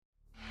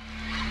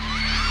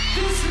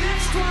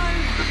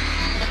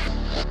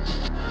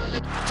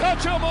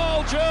Touch 'em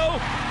all,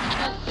 Joe.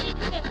 Sidney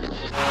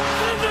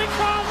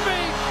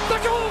Crosby, the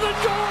golden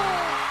goal.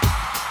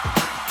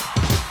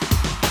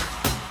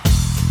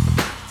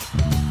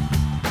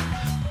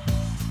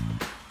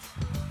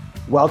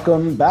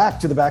 Welcome back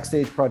to the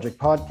Backstage Project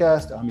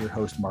podcast. I'm your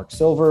host, Mark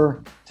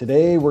Silver.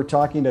 Today, we're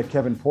talking to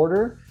Kevin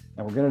Porter,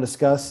 and we're going to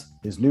discuss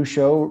his new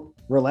show,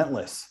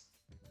 Relentless.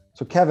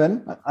 So,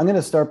 Kevin, I'm going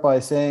to start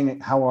by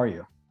saying, how are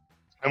you?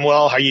 I'm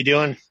well. How you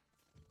doing?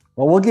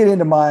 Well, we'll get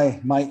into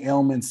my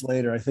ailments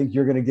later. I think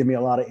you're going to give me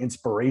a lot of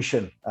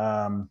inspiration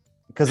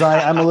because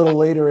I'm a little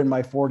later in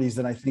my 40s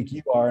than I think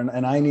you are,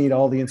 and I need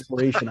all the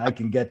inspiration I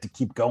can get to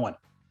keep going.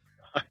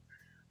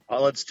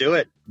 Well, let's do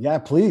it. Yeah,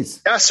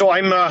 please. Yeah, so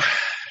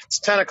it's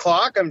 10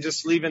 o'clock. I'm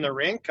just leaving the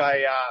rink.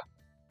 I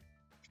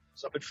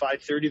was up at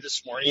 5:30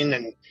 this morning,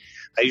 and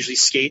I usually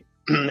skate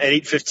at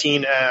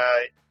 8:15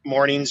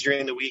 mornings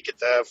during the week at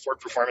the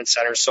Ford Performance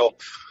Center. So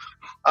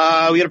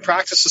we had a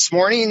practice this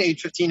morning,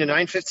 8:15 to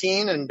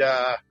 9:15, and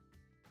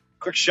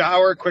quick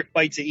shower, quick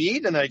bite to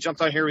eat, and then I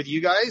jumped on here with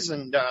you guys,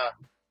 and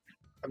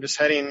I'm just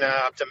heading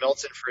up to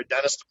Milton for a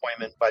dentist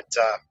appointment. But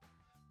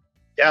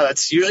yeah,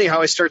 that's usually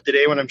how I start the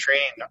day when I'm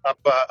training,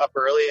 up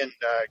early and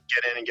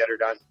get in and get her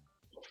done.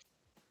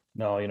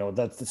 No,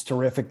 that's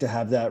terrific to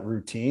have that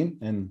routine,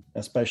 and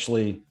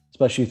especially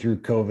through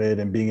COVID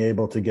and being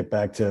able to get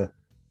back to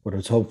what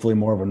is hopefully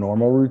more of a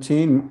normal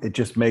routine. It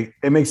just makes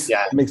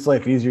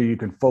life easier. You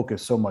can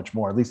focus so much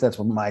more. At least that's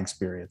what my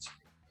experience.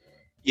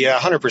 Yeah,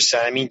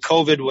 100%. I mean,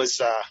 COVID was,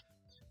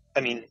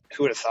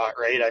 who would have thought,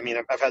 right? I mean,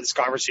 I've had this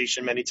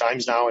conversation many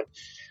times now, and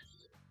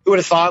who would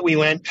have thought we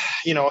went,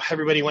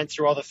 everybody went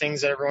through all the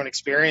things that everyone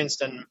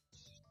experienced. And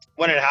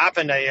when it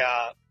happened,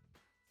 I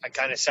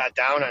kind of sat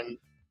down and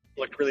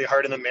looked really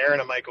hard in the mirror,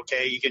 and I'm like,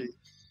 okay,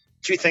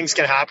 two things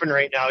can happen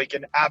right now. You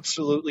can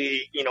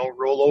absolutely,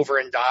 roll over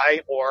and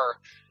die, or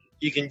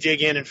you can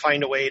dig in and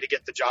find a way to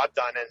get the job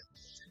done.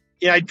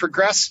 And, I'd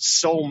progressed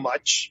so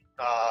much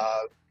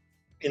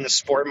in the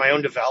sport, my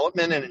own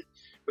development, and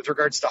with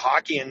regards to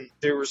hockey, and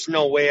there was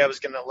no way I was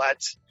going to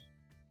let,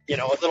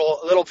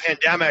 a little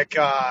pandemic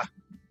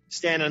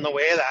stand in the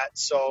way of that.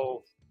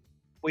 So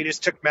we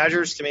just took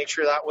measures to make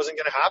sure that wasn't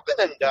going to happen,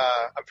 and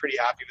I'm pretty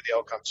happy with the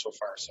outcome so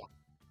far. So.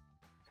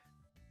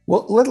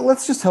 Well,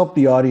 let's just help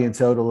the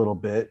audience out a little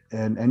bit,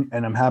 and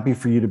I'm happy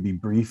for you to be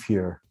brief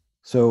here.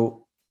 So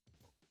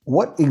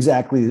what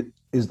exactly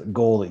is the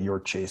goal that you're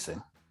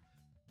chasing?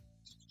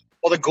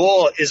 Well, the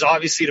goal is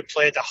obviously to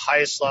play at the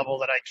highest level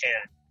that I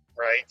can,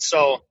 right?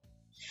 So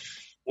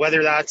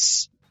whether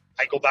that's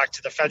I go back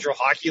to the Federal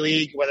Hockey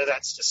League, whether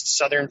that's just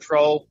Southern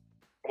Pro,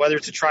 whether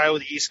it's a trial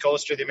with the East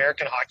Coast or the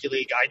American Hockey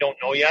League, I don't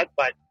know yet,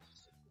 but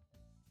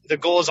the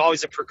goal is always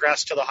to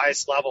progress to the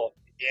highest level.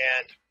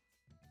 And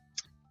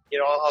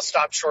I'll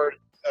stop short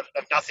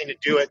of nothing to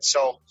do it.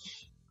 So,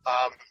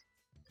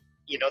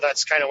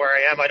 that's kind of where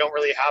I am. I don't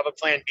really have a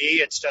plan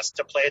B. It's just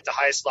to play at the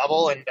highest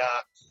level and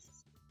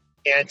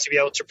to be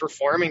able to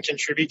perform and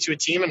contribute to a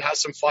team and have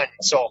some fun.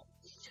 So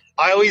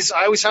I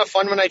always have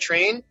fun when I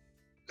train.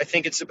 I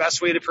think it's the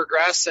best way to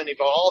progress and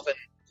evolve.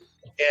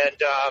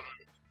 And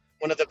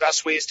one of the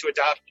best ways to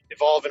adapt,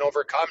 evolve, and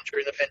overcome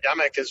during the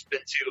pandemic has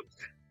been to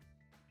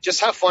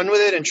just have fun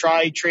with it and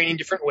try training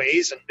different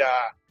ways. And,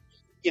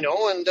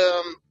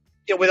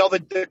 with all the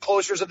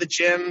closures of the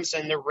gyms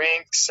and the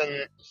rinks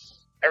and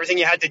everything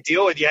you had to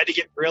deal with, you had to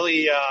get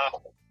really,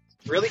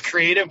 really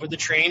creative with the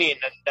training.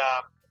 And,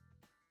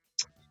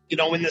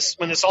 when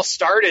this all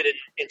started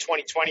in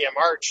 2020 in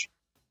March,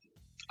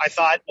 I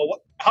thought,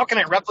 well, how can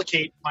I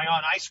replicate my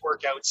on ice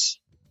workouts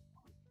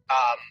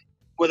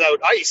without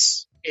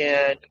ice?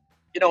 And,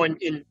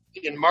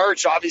 in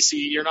March, obviously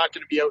you're not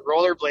going to be out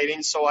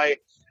rollerblading. So I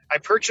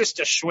purchased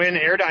a Schwinn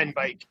Airdyne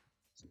bike.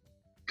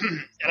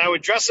 And I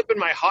would dress up in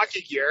my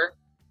hockey gear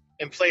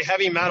and play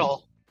heavy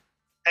metal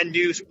and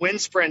do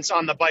wind sprints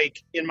on the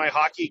bike in my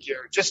hockey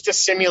gear just to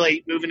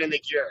simulate moving in the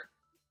gear.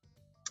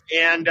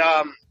 And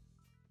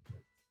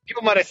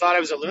people might have thought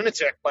I was a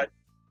lunatic, but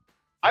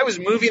I was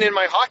moving in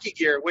my hockey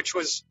gear, which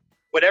was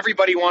what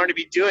everybody wanted to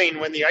be doing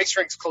when the ice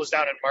rinks closed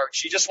down in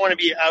March. You just want to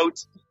be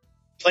out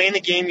playing the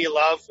game you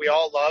love, we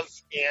all love.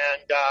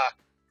 And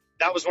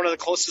that was one of the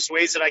closest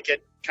ways that I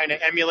could kind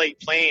of emulate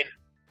playing.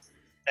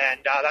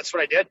 And that's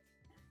what I did.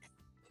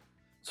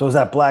 So is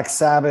that Black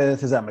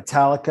Sabbath? Is that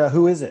Metallica?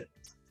 Who is it?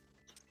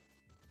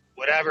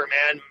 Whatever,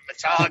 man.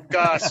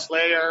 Metallica,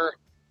 Slayer,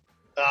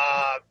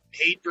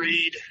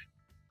 Hatebreed,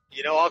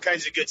 all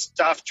kinds of good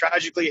stuff.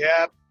 Tragically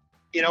Hip,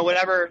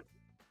 whatever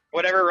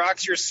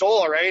rocks your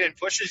soul, right, and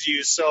pushes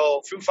you.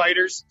 So Foo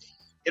Fighters,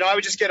 I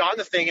would just get on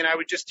the thing and I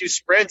would just do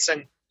sprints.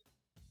 And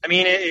I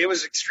mean, it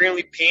was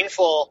extremely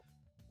painful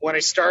when I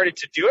started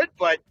to do it,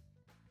 but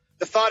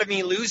the thought of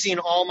me losing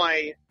all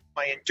my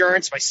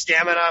endurance, my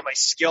stamina, my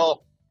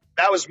skill,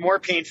 that was more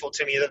painful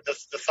to me,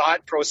 the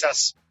thought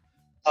process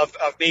of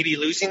maybe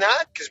losing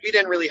that, because we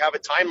didn't really have a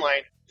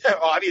timeline.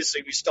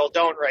 Obviously, we still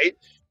don't, right,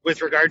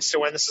 with regards to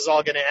when this is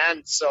all going to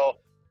end. So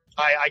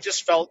I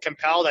just felt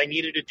compelled. I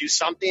needed to do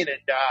something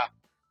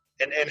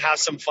and have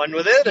some fun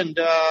with it. And,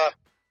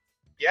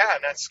 yeah,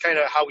 and that's kind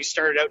of how we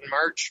started out in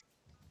March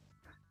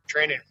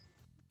training.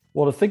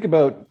 Well, to think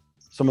about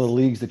some of the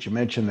leagues that you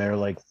mentioned there,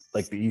 like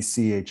the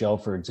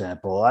ECHL, for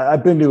example,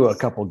 I've been to a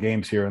couple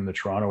games here in the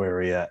Toronto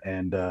area,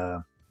 and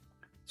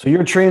so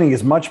your training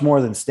is much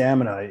more than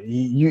stamina.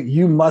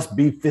 You must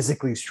be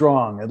physically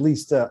strong, at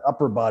least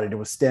upper body, to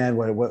withstand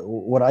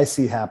what I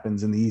see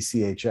happens in the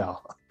ECHL.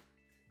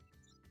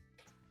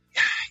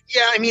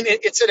 Yeah, I mean,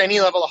 it's at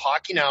any level of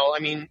hockey now. I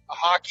mean,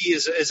 hockey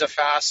is a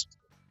fast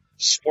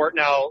sport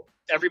now.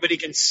 Everybody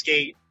can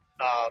skate.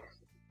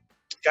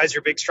 Guys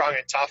are big, strong,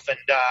 and tough. And,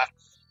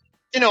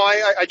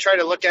 I try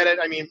to look at it.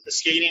 I mean, the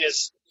skating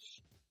is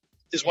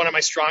one of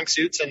my strong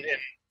suits, and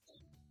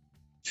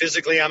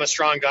physically I'm a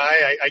strong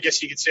guy. I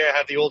guess you could say I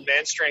have the old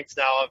man strength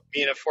now of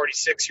being a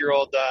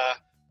 46-year-old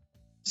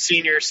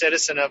senior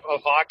citizen of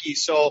hockey.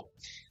 So,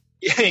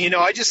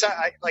 I just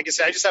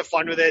have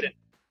fun with it.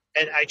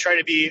 And I try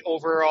to be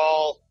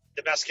overall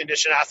the best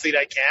conditioned athlete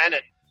I can.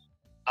 And,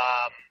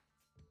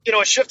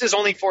 a shift is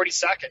only 40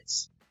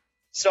 seconds.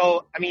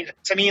 So, I mean,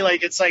 to me,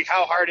 it's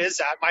how hard is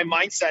that? My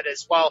mindset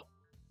is, well,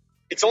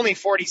 it's only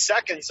 40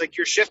 seconds. Like,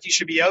 your shift, you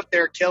should be out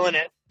there killing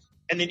it.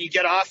 And then you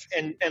get off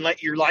and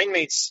let your line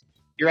mates,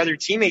 your other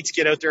teammates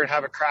get out there and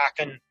have a crack.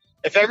 And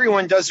if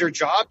everyone does their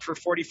job for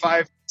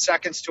 45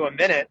 seconds to a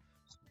minute,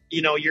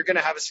 you're going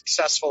to have a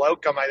successful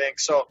outcome, I think.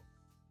 So,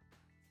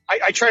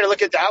 I try to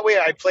look at it that way.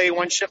 I play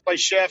one shift by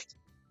shift.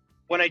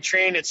 When I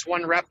train, it's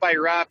one rep by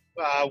rep,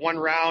 one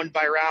round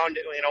by round,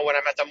 when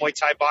I'm at the Muay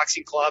Thai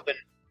boxing club,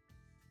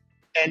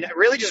 and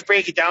really just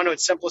break it down to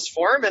its simplest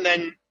form. And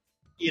then,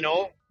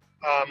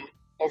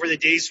 over the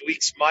days,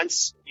 weeks,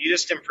 months, you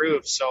just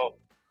improve. So,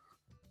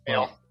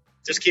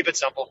 just keep it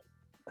simple.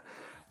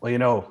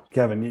 Well,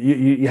 Kevin,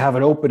 you have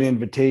an open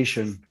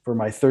invitation for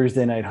my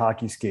Thursday night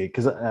hockey skate,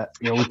 because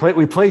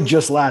we played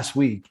just last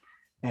week,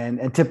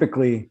 and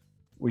typically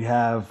we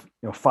have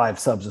 5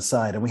 subs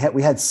aside, and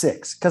we had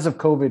 6 because of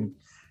COVID.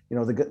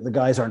 The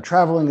guys aren't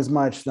traveling as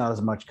much, not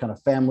as much kind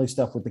of family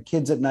stuff with the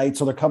kids at night,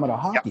 so they're coming to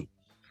hockey. Yep.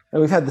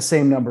 And we've had the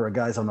same number of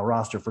guys on the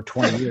roster for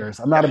 20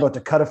 years. I'm not about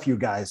to cut a few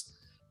guys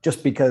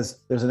just because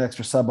there's an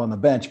extra sub on the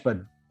bench,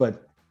 but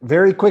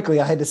very quickly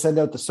I had to send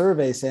out the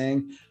survey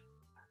saying,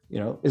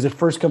 is it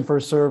first come,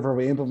 first serve? Are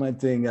we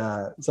implementing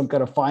some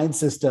kind of fine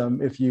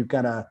system if you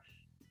kind of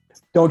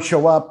don't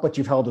show up, but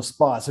you've held a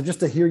spot? So just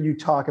to hear you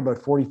talk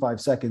about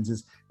 45 seconds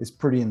is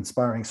pretty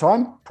inspiring. So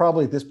I'm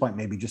probably at this point,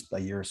 maybe just a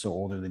year or so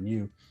older than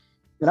you.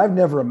 And I've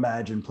never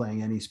imagined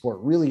playing any sport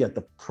really at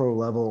the pro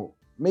level.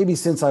 Maybe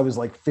since I was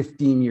like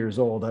 15 years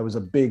old. I was a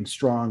big,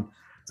 strong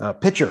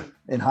pitcher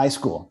in high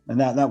school. And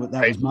that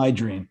was my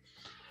dream.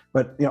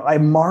 But, I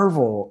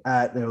marvel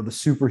at, the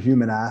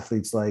superhuman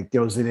athletes like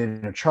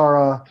Zdeno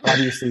Chara,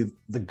 obviously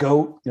the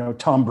GOAT,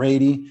 Tom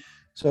Brady.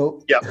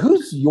 So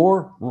Who's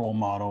your role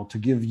model to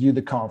give you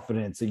the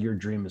confidence that your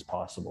dream is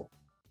possible?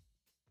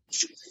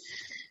 You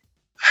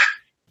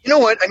know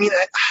what? I mean,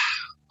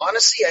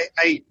 honestly,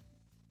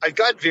 I've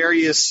got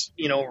various,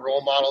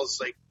 role models,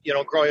 like,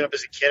 growing up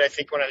as a kid. I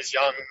think when I was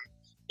young,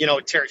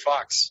 Terry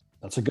Fox.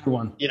 That's a good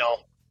one.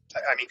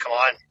 I mean, come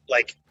on,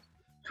 like,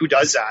 who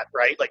does that,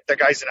 right? Like, the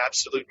guy's an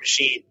absolute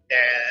machine.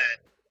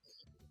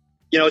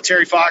 And,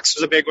 Terry Fox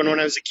was a big one when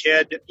I was a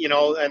kid,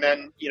 and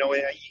then, you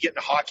get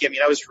into hockey. I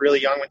mean, I was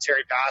really young when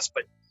Terry passed,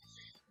 but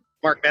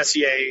Mark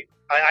Messier,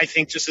 I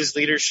think just his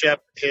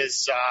leadership,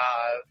 his,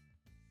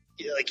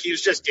 he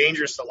was just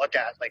dangerous to look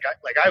at.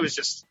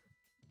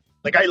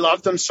 I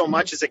loved him so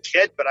much as a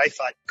kid, but I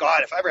thought,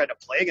 God, if I ever had to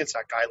play against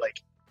that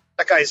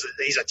guy,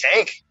 he's a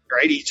tank,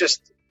 right? He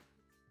just,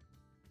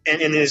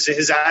 and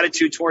his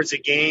attitude towards the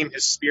game,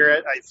 his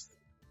spirit,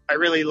 I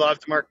really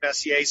loved Mark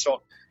Messier.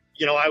 So,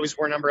 I was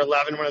wear number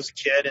 11 when I was a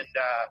kid. And,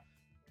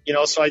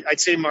 so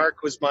I'd say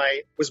Mark was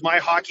my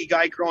hockey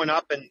guy growing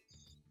up,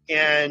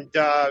 and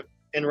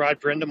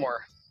Rod Brindamore.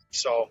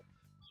 So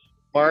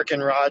Mark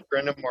and Rod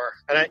Brindamore.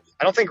 And I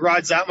don't think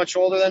Rod's that much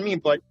older than me,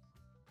 but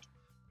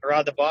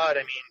Rod the Bod,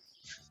 I mean,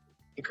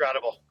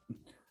 incredible.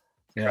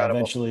 Yeah,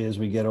 eventually as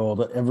we get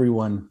older,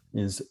 everyone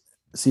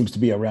seems to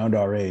be around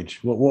our age.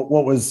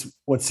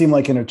 What seemed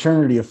like an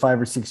eternity of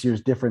 5 or 6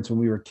 years difference when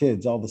we were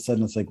kids, all of a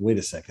sudden it's like, wait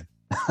a second,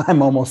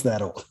 I'm almost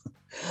that old.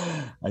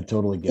 I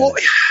totally get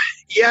it.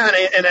 Yeah,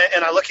 and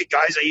I look at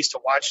guys I used to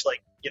watch,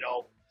 like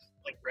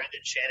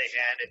Brendan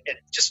Shanahan, and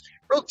just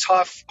real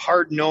tough,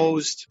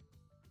 hard-nosed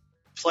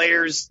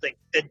players. They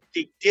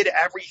did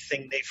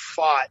everything. They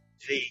fought.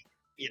 They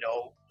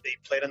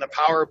played on the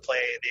power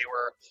play. They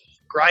were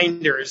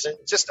grinders, and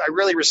I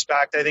really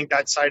respect, I think,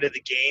 that side of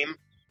the game,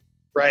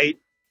 right?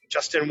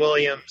 Justin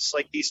Williams,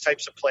 like these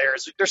types of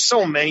players. There's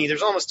so many.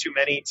 There's almost too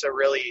many to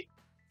really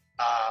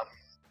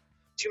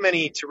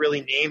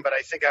name, but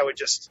I think I would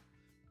just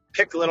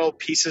pick little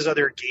pieces of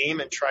their game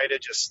and try to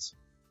just,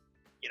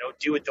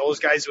 do what those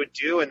guys would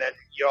do. And then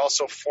you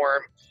also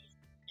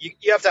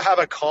you have to have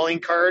a calling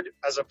card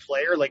as a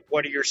player. Like,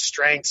 what are your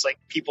strengths? Like,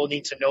 people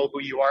need to know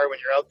who you are when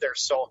you're out there.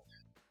 So,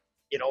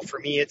 for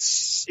me,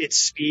 it's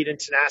speed and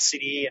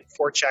tenacity and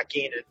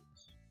forechecking and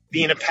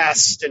being a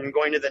pest and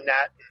going to the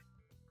net.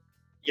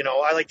 And,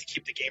 I like to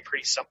keep the game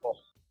pretty simple.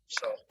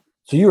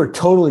 So you are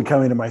totally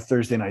coming to my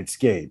Thursday night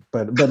skate,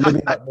 but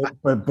maybe not,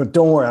 but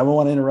don't worry, I don't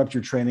want to interrupt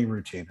your training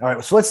routine. All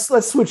right, so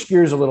let's switch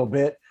gears a little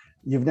bit.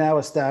 You've now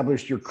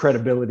established your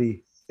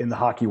credibility in the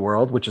hockey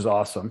world, which is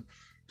awesome.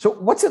 So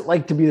what's it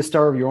like to be the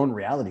star of your own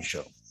reality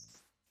show?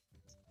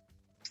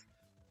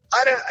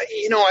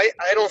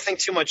 I don't think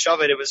too much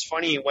of it. It was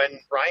funny when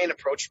Ryan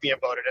approached me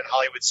about it in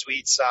Hollywood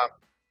Suites.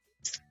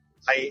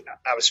 I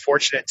was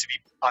fortunate to be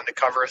on the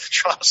cover of the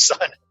Toronto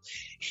Sun.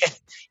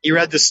 He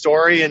read the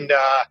story, and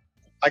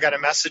I got a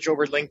message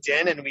over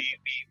LinkedIn, and we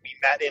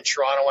met in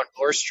Toronto on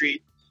Bloor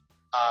Street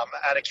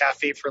at a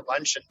cafe for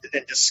lunch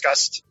and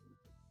discussed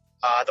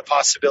the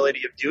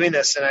possibility of doing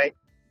this. And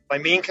my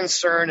main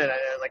concern, and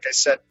like I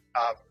said,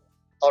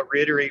 I'll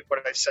reiterate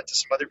what I've said to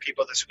some other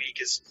people this week,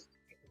 is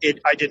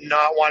I did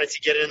not want it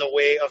to get in the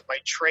way of my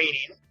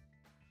training.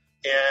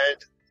 And,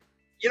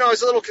 I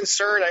was a little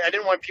concerned. I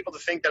didn't want people to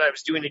think that I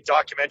was doing a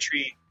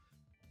documentary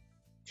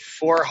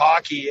for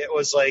hockey. It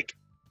was like,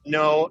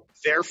 no,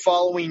 they're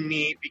following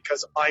me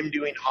because I'm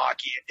doing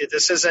hockey.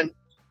 This isn't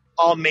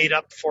all made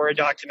up for a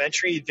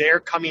documentary. They're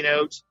coming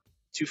out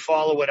to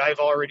follow what I've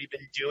already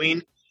been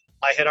doing.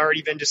 I had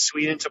already been to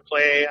Sweden to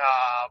play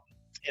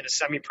in a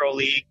semi-pro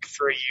league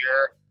for a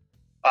year,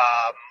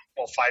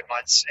 5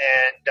 months.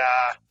 And,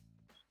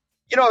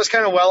 I was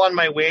kind of well on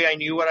my way. I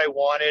knew what I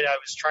wanted. I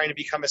was trying to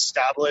become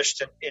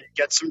established and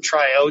get some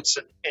tryouts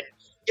and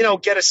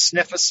get a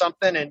sniff of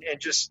something and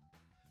just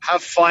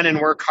have fun and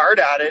work hard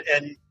at it.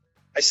 And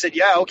I said,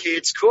 yeah, okay,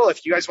 it's cool.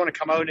 If you guys want to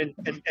come out and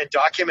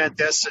document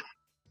this and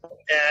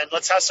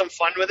let's have some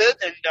fun with it.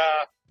 And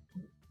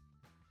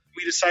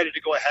we decided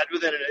to go ahead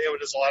with it. And it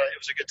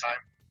was a good time.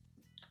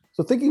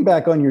 So thinking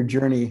back on your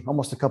journey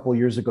almost a couple of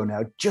years ago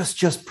now,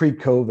 just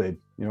pre-COVID,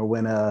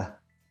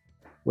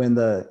 when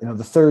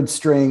the third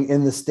string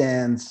in the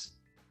stands,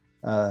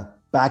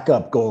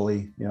 backup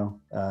goalie,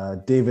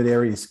 David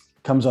Aries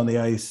comes on the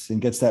ice and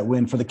gets that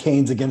win for the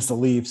Canes against the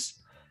Leafs.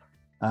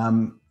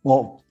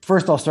 Well,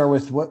 first I'll start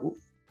with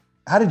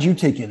how did you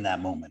take in that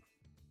moment?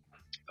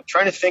 I'm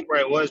trying to think where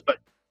I was, but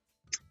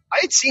I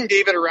had seen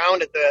David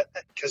around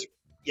because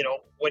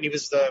when he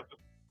was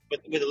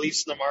with the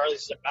Leafs and the Marlies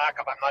as a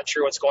backup. I'm not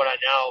sure what's going on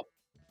now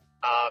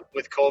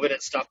with COVID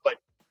and stuff, but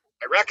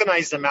I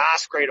recognized the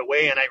mask right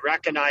away, and I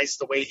recognized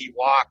the way he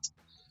walked.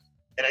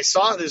 And I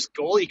saw this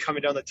goalie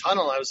coming down the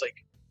tunnel. I was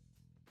like,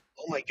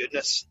 oh my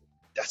goodness,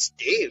 that's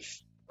Dave,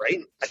 right?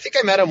 I think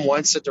I met him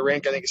once at the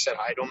rink. I think I said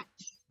hi to him.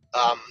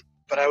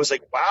 But I was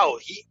like, wow,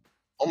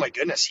 oh my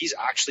goodness, he's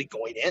actually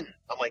going in.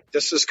 I'm like,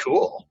 this is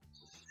cool.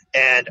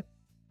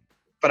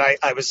 But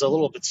I was a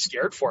little bit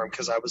scared for him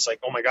because I was like,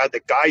 oh my God,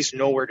 the guys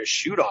know where to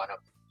shoot on him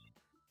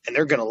and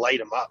they're going to light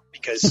him up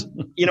because,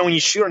 when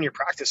you shoot on your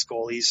practice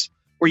goalies,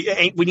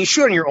 when you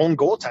shoot on your own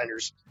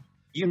goaltenders,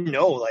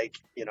 okay,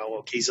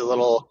 he's a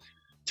little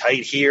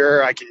tight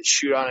here. I can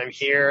shoot on him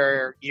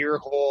here, ear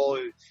hole.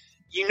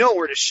 You know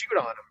where to shoot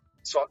on him.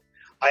 So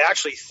I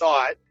actually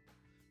thought,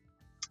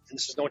 and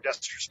this is no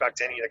disrespect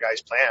to any of the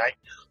guys playing,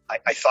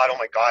 I thought, oh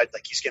my God,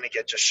 like he's going to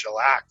get just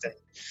shellacked. And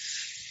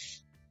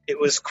it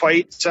was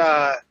quite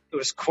a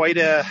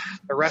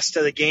rest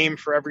of the game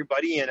for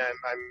everybody. And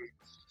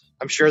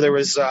I'm sure there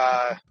was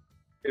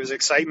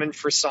excitement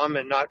for some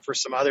and not for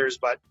some others,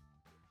 but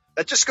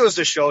that just goes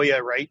to show you,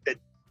 right, that,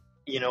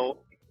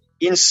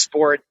 in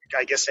sport,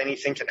 I guess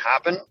anything can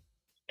happen.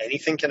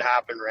 Anything can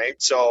happen,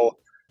 right? So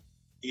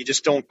you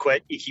just don't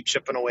quit. You keep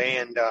chipping away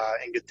and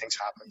good things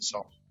happen.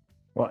 So.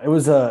 Well, it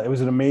was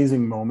an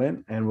amazing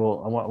moment, and I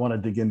want to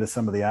dig into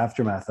some of the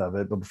aftermath of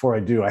it. But before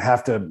I do, I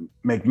have to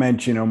make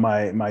mention,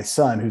 my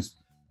son, who's,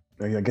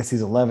 I guess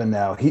he's 11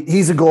 now.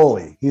 He's a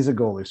goalie. He's a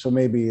goalie. So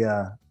maybe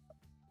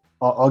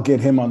I'll get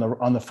him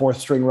on the fourth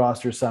string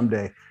roster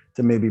someday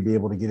to maybe be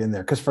able to get in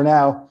there. Because for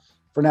now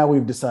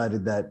we've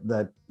decided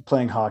that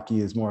playing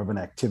hockey is more of an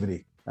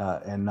activity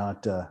and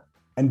not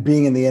and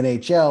being in the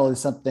NHL is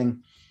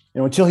something,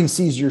 until he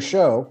sees your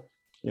show.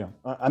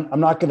 I'm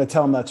not going to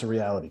tell him that's a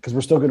reality because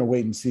we're still going to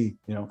wait and see,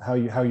 how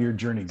your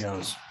journey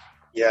goes.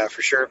 Yeah,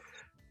 for sure.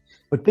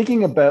 But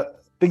thinking about,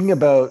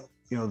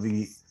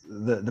 the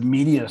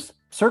media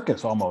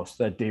circus almost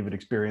that David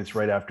experienced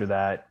right after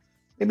that,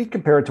 maybe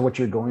compare it to what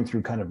you're going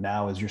through kind of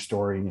now as your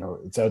story,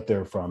 it's out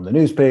there from the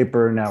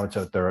newspaper. Now it's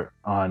out there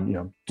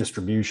on,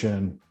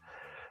 distribution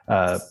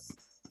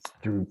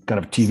through kind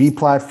of TV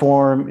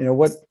platform,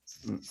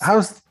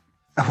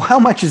 how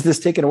much is this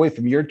taken away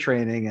from your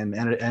training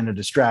and a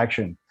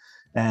distraction?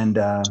 And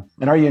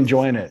are you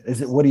enjoying it?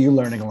 What are you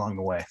learning along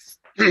the way?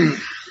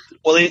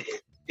 Well, it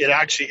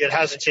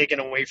hasn't taken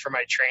away from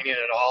my training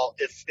at all.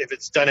 If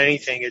it's done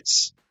anything,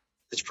 it's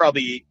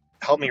probably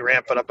helped me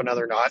ramp it up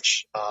another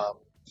notch. I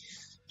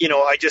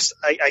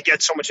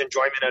get so much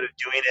enjoyment out of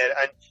doing it,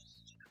 and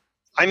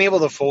I'm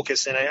able to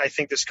focus. And I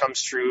think this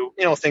comes through,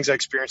 things I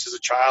experienced as a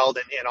child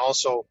and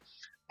also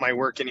my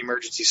work in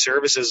emergency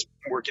services,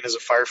 working as a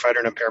firefighter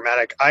and a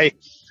paramedic. I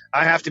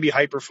have to be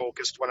hyper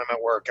focused when I'm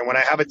at work. And when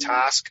I have a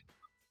task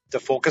to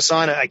focus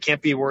on, I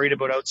can't be worried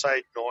about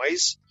outside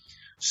noise.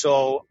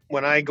 So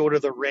when I go to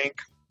the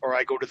rink or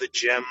I go to the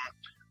gym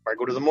or I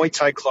go to the Muay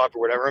Thai club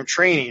or whatever I'm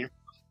training,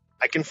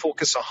 I can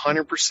focus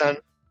 100%.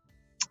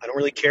 I don't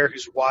really care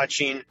who's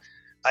watching.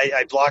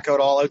 I block out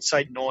all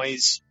outside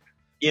noise.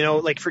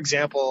 Like for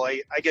example,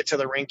 I get to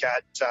the rink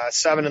at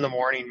 7 in the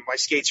morning. My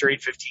skates are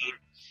 8:15.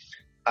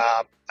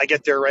 I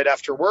get there right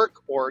after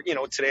work, or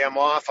today I'm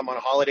off. I'm on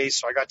a holiday,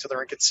 so I got to the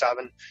rink at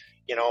 7.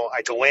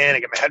 I go in, I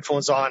get my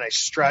headphones on, I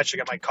stretch, I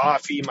get my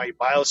coffee, my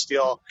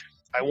BioSteel,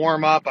 I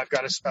warm up. I've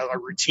got a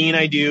routine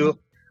I do.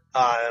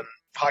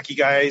 Hockey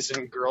guys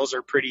and girls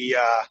are pretty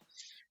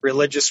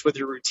religious with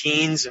their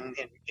routines and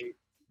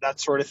that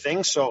sort of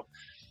thing. So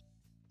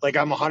like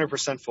I'm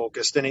 100%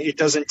 focused, and it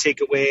doesn't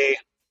take away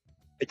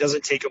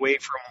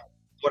from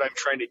what I'm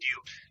trying to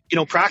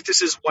do.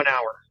 Practice is 1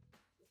 hour.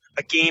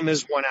 A game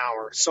is 1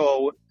 hour.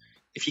 So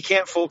if you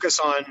can't focus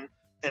on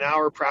an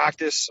hour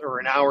practice or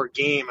an hour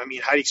game, I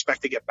mean, how do you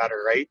expect to get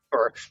better, right?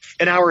 Or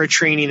an hour of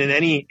training in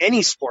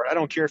any sport. I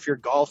don't care if you're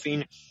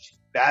golfing,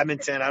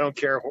 badminton, I don't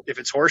care if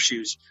it's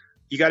horseshoes.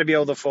 You got to be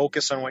able to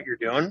focus on what you're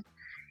doing.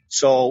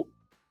 So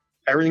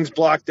everything's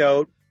blocked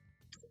out.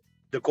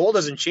 The goal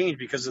doesn't change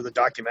because of the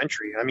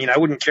documentary. I mean, I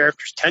wouldn't care if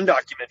there's 10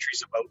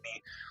 documentaries about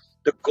me.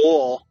 The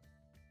goal,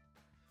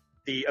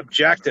 the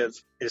objective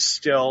is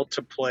still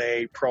to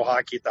play pro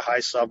hockey at the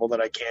highest level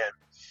that I can.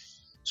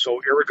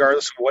 So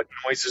irregardless of what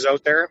noise is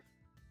out there,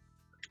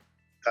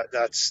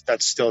 that's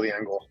still the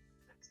end goal.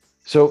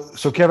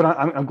 So Kevin,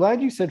 I'm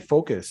glad you said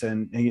focus.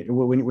 And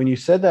when you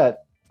said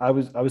that, I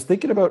was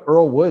thinking about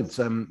Earl Woods,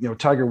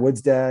 Tiger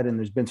Woods' dad, and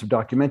there's been some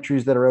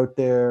documentaries that are out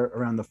there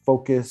around the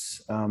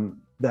focus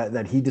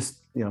that he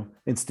just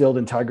instilled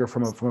in Tiger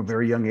from a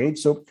very young age.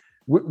 So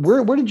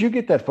where did you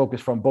get that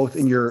focus from, both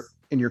in your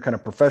kind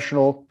of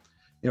professional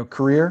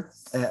career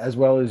as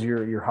well as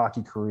your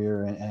hockey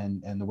career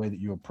and the way that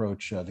you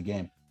approach the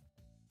game?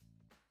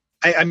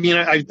 I mean,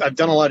 I've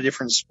done a lot of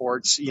different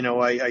sports.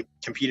 I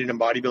competed in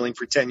bodybuilding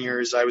for 10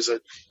 years. I was a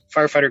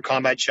firefighter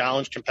combat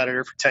challenge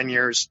competitor for 10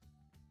 years,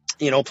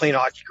 playing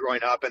hockey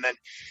growing up. And then,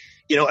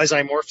 as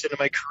I morphed into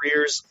my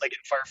careers, like in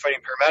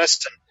firefighting,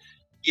 paramedicine,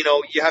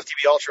 you have to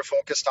be ultra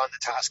focused on the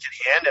task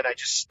at hand. And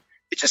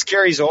it just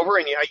carries over,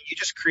 and you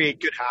just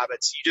create good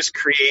habits. You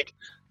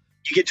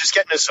get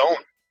in a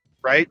zone,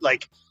 right?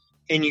 Like,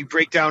 and you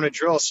break down a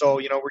drill. So,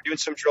 we're doing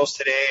some drills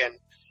today, and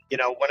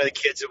one of the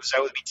kids that was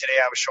out with me today,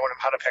 I was showing him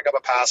how to pick up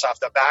a pass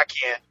off the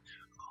backhand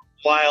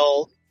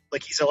while,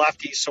 like, he's a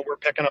lefty, so we're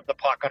picking up the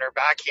puck on our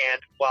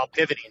backhand while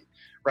pivoting,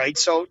 right?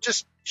 So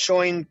just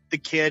showing the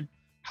kid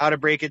how to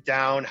break it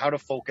down, how to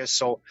focus.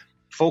 So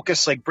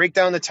focus, like, break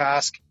down the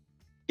task,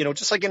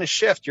 just like in a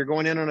shift, you're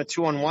going in on a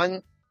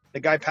 2-on-1,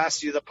 the guy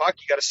passes you the puck,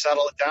 you got to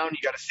settle it down, you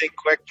got to think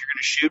quick, you're going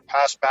to shoot,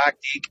 pass back,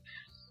 deke.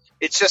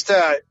 It's just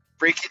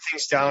breaking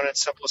things down in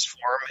its simplest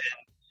form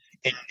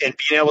and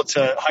being able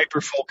to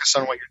hyper focus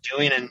on what you're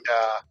doing. And,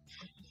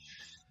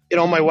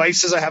 my wife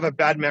says I have a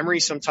bad memory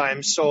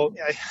sometimes. So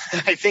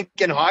I think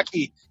in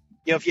hockey,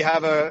 if you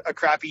have a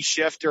crappy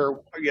shift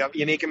or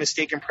you make a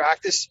mistake in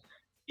practice,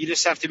 you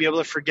just have to be able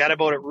to forget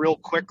about it real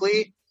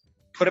quickly,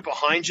 put it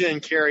behind you, and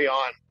carry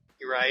on.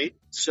 Right.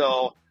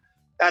 So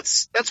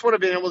that's what I've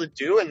been able to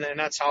do. And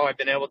that's how I've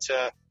been able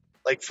to,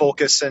 like,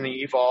 focus and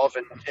evolve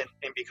and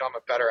become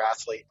a better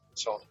athlete.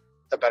 So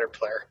a better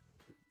player.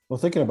 Well,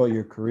 thinking about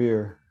your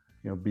career,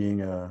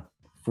 being a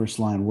first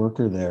line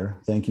worker there,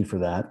 thank you for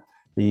that.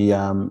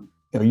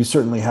 You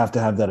certainly have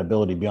to have that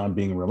ability beyond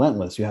being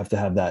relentless. You have to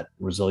have that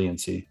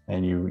resiliency,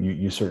 and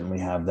you certainly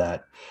have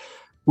that.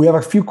 We have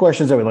a few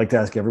questions that we'd like to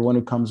ask everyone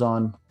who comes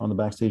on the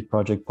Backstage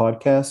Project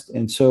podcast.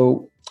 And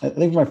so I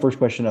think my first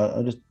question,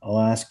 I'll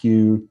ask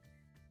you,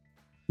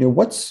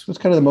 what's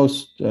kind of the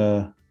most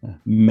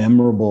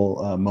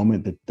memorable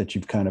moment that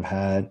you've kind of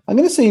had? I'm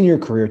going to say in your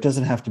career. It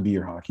doesn't have to be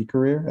your hockey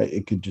career.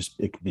 It could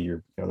be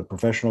your the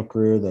professional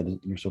career that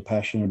you're so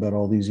passionate about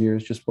all these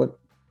years. Just what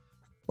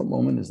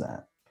moment is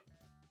that?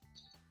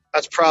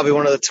 That's probably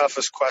one of the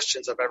toughest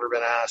questions I've ever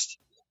been asked.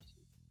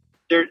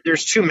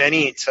 There's too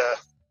many to.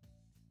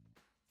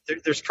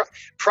 There's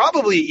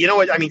probably,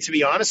 to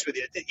be honest with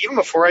you, even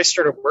before I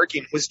started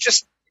working, was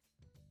just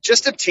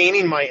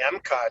obtaining my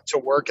MCA to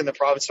work in the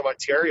province of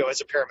Ontario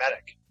as a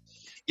paramedic.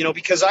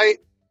 Because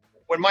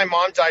when my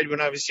mom died when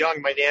I was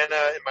young, my Nana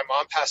and my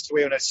mom passed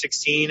away when I was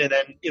 16. And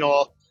then,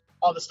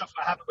 all the stuff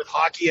that happened with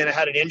hockey, and I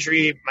had an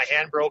injury, my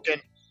hand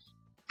broken.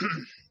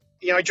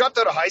 I dropped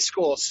out of high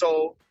school.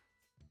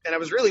 And I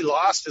was really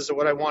lost as to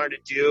what I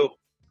wanted to do,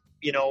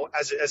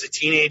 as a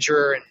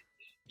teenager. And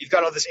you've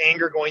got all this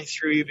anger going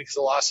through you because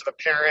of the loss of a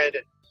parent.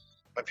 And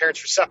my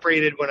parents were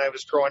separated when I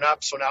was growing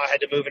up. So now I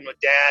had to move in with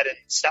dad and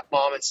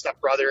stepmom and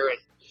stepbrother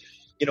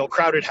and,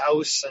 crowded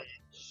house. And,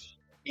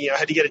 I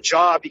had to get a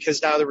job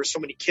because now there were so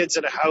many kids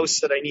in a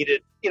house that I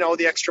needed,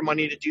 the extra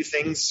money to do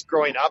things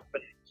growing up,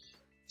 and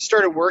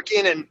started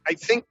working. And I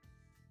think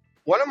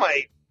one of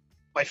my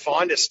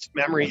fondest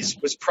memories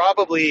was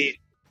probably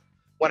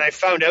when I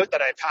found out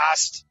that I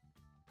passed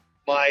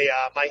my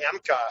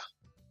MCA,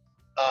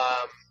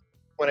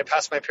 when I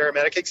passed my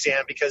paramedic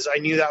exam, because I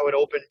knew that would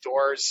open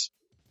doors,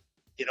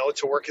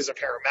 to work as a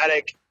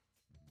paramedic.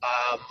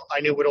 I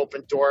knew it would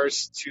open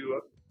doors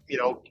to,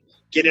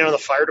 getting out of the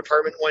fire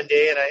department one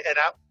day, and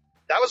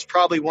that was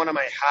probably one of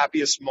my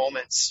happiest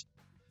moments.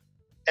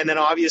 And then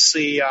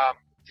obviously,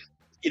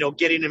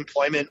 getting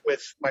employment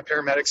with my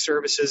paramedic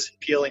services in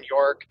Peel and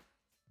York,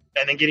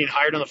 and then getting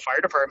hired on the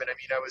fire department.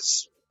 There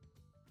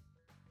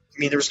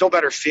was no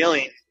better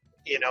feeling.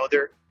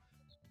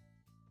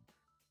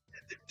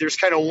 There's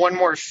kind of one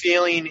more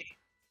feeling,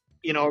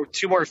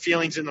 two more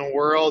feelings in the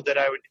world that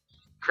I would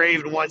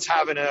crave, and one's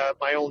having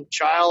my own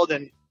child,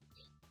 and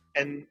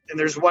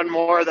there's one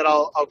more that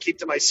I'll keep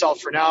to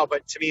myself for now.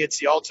 But to me, it's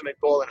the ultimate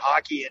goal in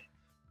hockey, and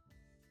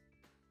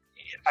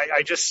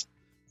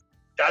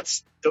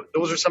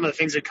those are some of the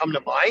things that come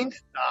to mind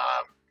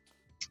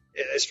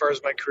as far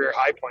as my career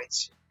high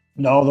points.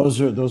 No,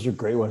 those are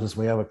great ones.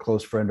 We have a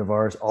close friend of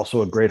ours,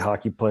 also a great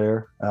hockey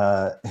player,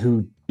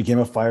 who became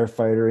a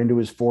firefighter into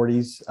his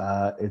 40s.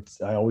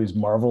 I always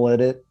marvel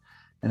at it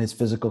and his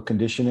physical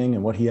conditioning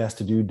and what he has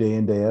to do day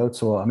in, day out.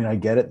 So, I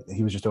get it.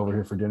 He was just over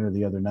here for dinner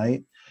the other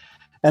night.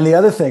 And the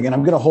other thing, and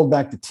I'm going to hold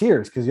back the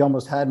tears because you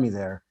almost had me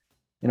there.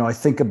 I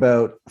think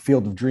about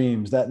Field of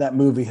Dreams. That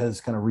movie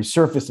has kind of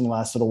resurfaced in the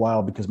last little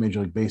while because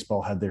Major League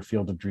Baseball had their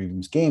Field of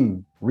Dreams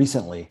game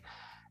recently.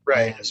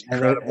 Right. It's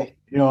incredible.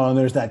 And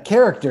there's that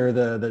character,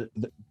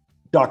 the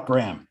Doc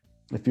Graham,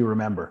 if you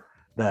remember,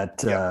 that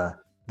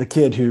the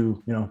kid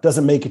who,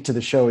 doesn't make it to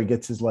the show. He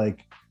gets his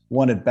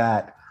one at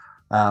bat.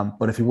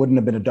 But if he wouldn't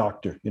have been a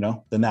doctor,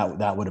 then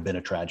that would have been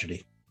a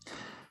tragedy.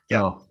 Yeah.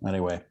 So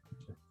anyway,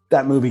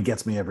 that movie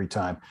gets me every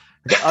time.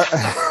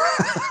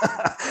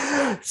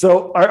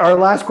 So our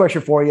last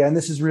question for you, and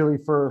this is really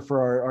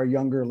for our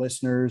younger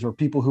listeners or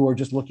people who are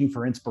just looking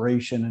for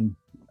inspiration, and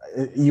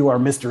you are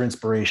Mr.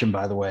 Inspiration,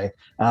 by the way.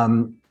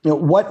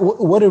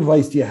 What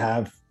advice do you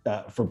have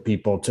for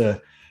people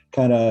to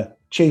kind of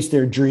chase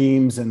their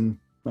dreams? And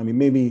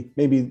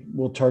maybe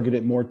we'll target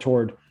it more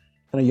toward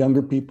kind of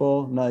younger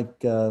people, like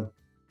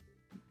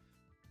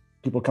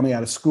people coming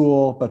out of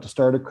school, about to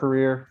start a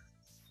career.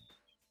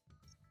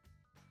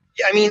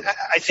 Yeah,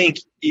 I think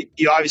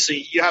you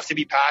obviously you have to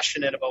be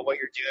passionate about what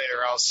you're doing,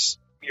 or else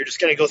you're just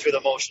going to go through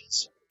the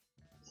motions,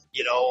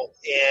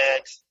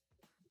 and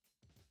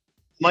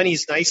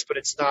money's nice, but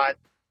it's not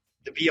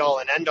the be all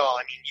and end all.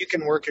 You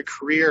can work a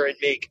career and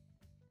make,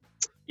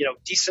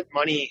 decent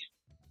money,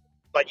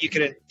 but you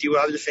can do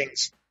other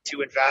things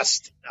to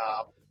invest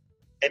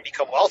and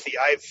become wealthy.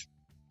 I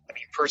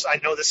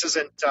know this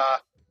isn't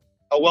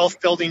a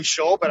wealth building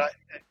show, but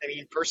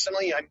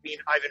personally, I've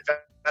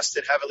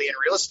invested heavily in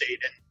real estate,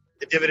 and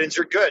the dividends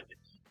are good,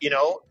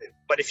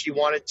 but if you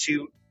wanted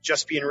to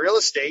just be in real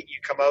estate, you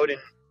come out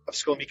of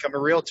school and become a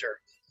realtor.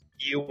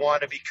 You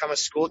want to become a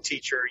school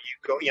teacher,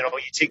 you go, you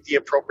take the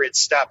appropriate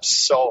steps.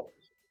 So,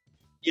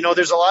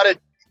 there's a lot of,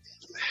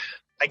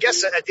 I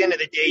guess at the end of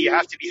the day, you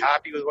have to be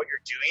happy with what you're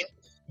doing,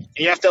 and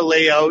you have to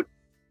lay out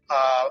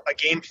a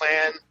game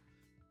plan,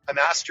 a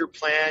master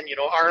plan.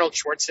 Arnold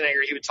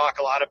Schwarzenegger, he would talk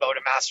a lot about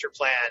a master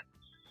plan.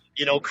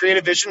 Create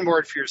a vision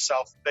board for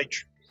yourself.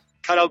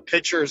 Cut out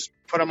pictures,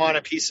 put them on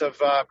a piece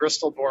of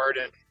Bristol board,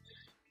 and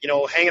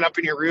hang it up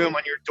in your room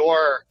on your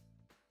door.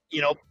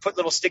 Put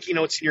little sticky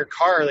notes in your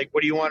car, like, what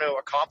do you want to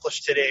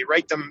accomplish today?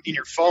 Write them in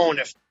your phone.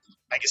 If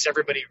I guess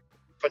everybody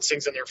puts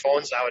things in their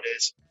phones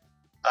nowadays.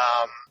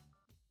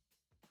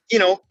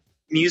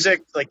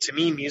 Music, to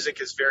me, music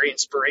is very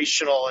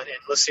inspirational, and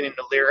listening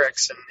to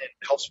lyrics and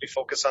helps me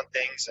focus on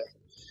things.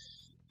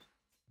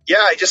 And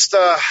I just,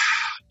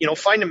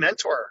 find a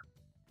mentor.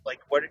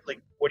 What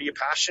are you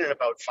passionate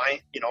about?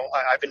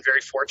 I've been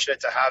very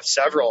fortunate to have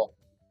several,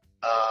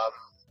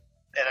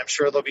 and I'm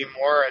sure there'll be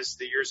more as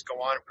the years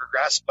go on and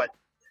progress. But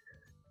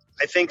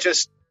I think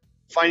just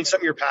finding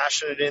something you're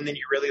passionate in, that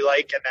you really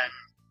like, and then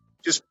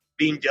just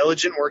being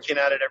diligent, working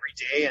at it every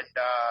day, and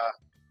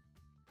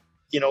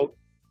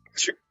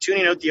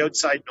tuning out the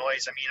outside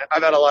noise.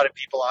 I've had a lot of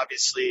people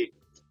obviously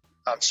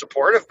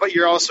supportive, but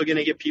you're also going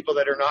to get people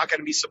that are not going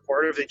to be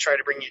supportive. They try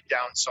to bring you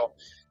down. So,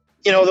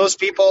 those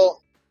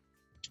people,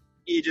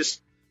 you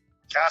just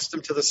cast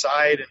them to the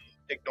side and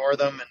ignore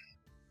them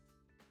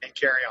and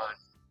carry on.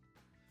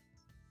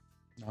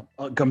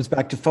 It comes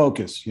back to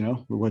focus,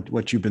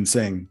 what you've been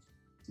saying.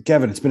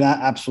 Kevin, it's been an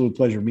absolute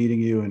pleasure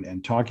meeting you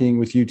and talking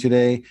with you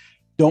today.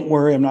 Don't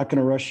worry, I'm not going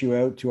to rush you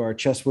out to our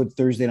Chesswood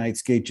Thursday night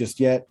skate just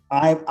yet.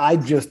 I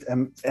just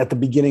am at the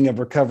beginning of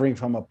recovering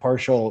from a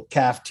partial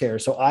calf tear.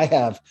 So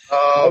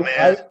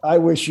I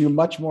wish you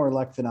much more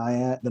luck than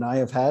I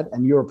have had,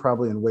 and you're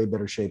probably in way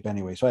better shape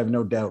anyway. So I have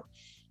no doubt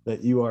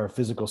that you are a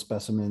physical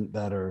specimen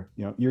that are,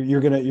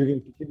 you're going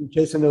to continue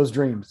chasing those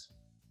dreams.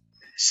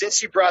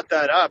 Since you brought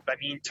that up,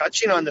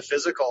 touching on the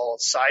physical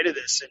side of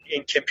this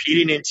and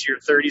competing into your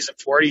 30s and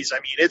 40s,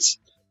 I'm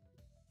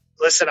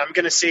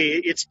going to say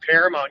it's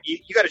paramount.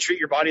 You got to treat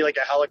your body like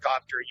a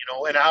helicopter,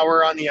 an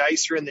hour on the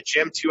ice or in the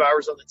gym, 2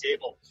 hours on the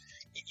table.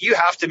 You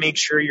have to make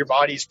sure your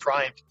body's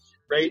primed,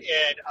 right?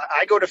 And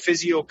I go to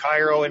physio,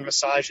 chiro, and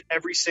massage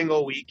every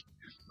single week.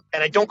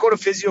 And I don't go to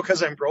physio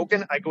because I'm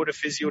broken. I go to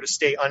physio to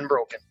stay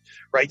unbroken,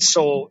 right?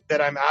 So that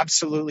I'm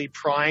absolutely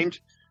primed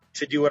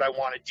to do what I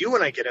want to do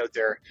when I get out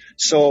there.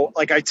 So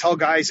I tell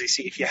guys, I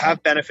say, if you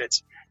have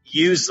benefits,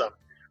 use them,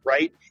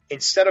 right?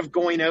 Instead of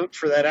going out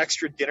for that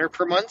extra dinner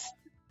per month,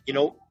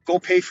 go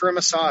pay for a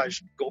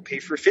massage, go pay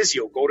for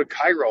physio, go to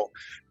chiro,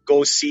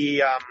 go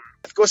see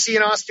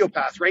an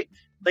osteopath, right?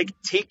 Like,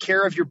 take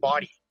care of your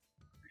body.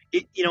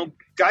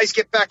 Guys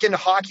get back into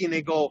hockey and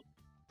they go,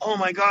 oh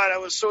my God, I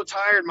was so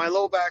tired. My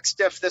low back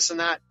stiff, this and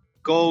that.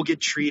 Go get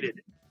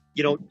treated.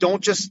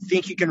 Don't just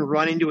think you can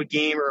run into a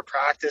game or a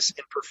practice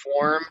and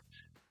perform,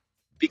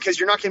 because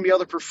you're not going to be able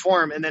to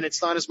perform. And then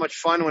it's not as much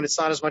fun. When it's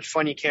not as much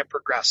fun, you can't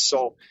progress.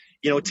 So,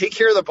 take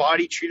care of the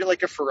body, treat it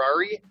like a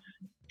Ferrari,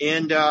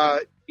 and,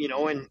 and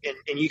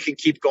you can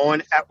keep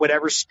going at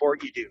whatever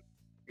sport you do.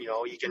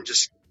 You can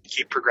just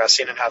keep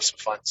progressing and have some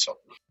fun. So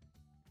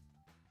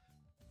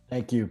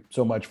thank you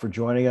so much for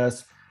joining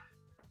us.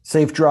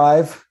 Safe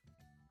drive.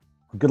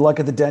 Good luck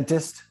at the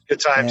dentist.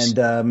 Good times.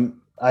 And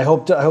I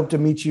hope to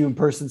meet you in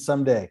person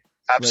someday.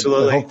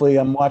 Absolutely. But hopefully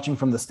I'm watching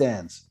from the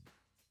stands.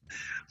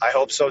 I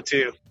hope so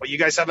too. Well, you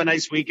guys have a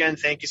nice weekend.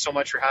 Thank you so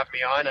much for having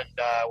me on, and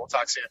we'll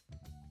talk soon.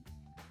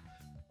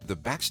 The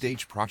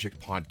Backstage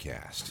Project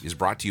podcast is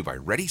brought to you by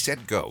Ready,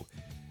 Set, Go.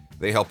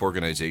 They help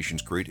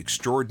organizations create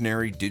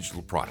extraordinary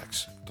digital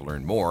products. To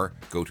learn more,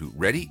 go to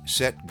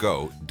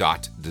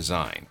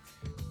readysetgo.design.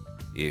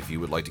 If you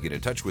would like to get in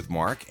touch with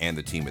Mark and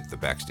the team at the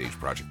Backstage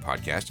Project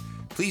podcast,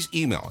 please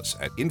email us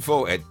at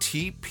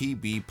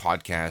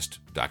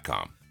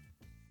info@tpbpodcast.com.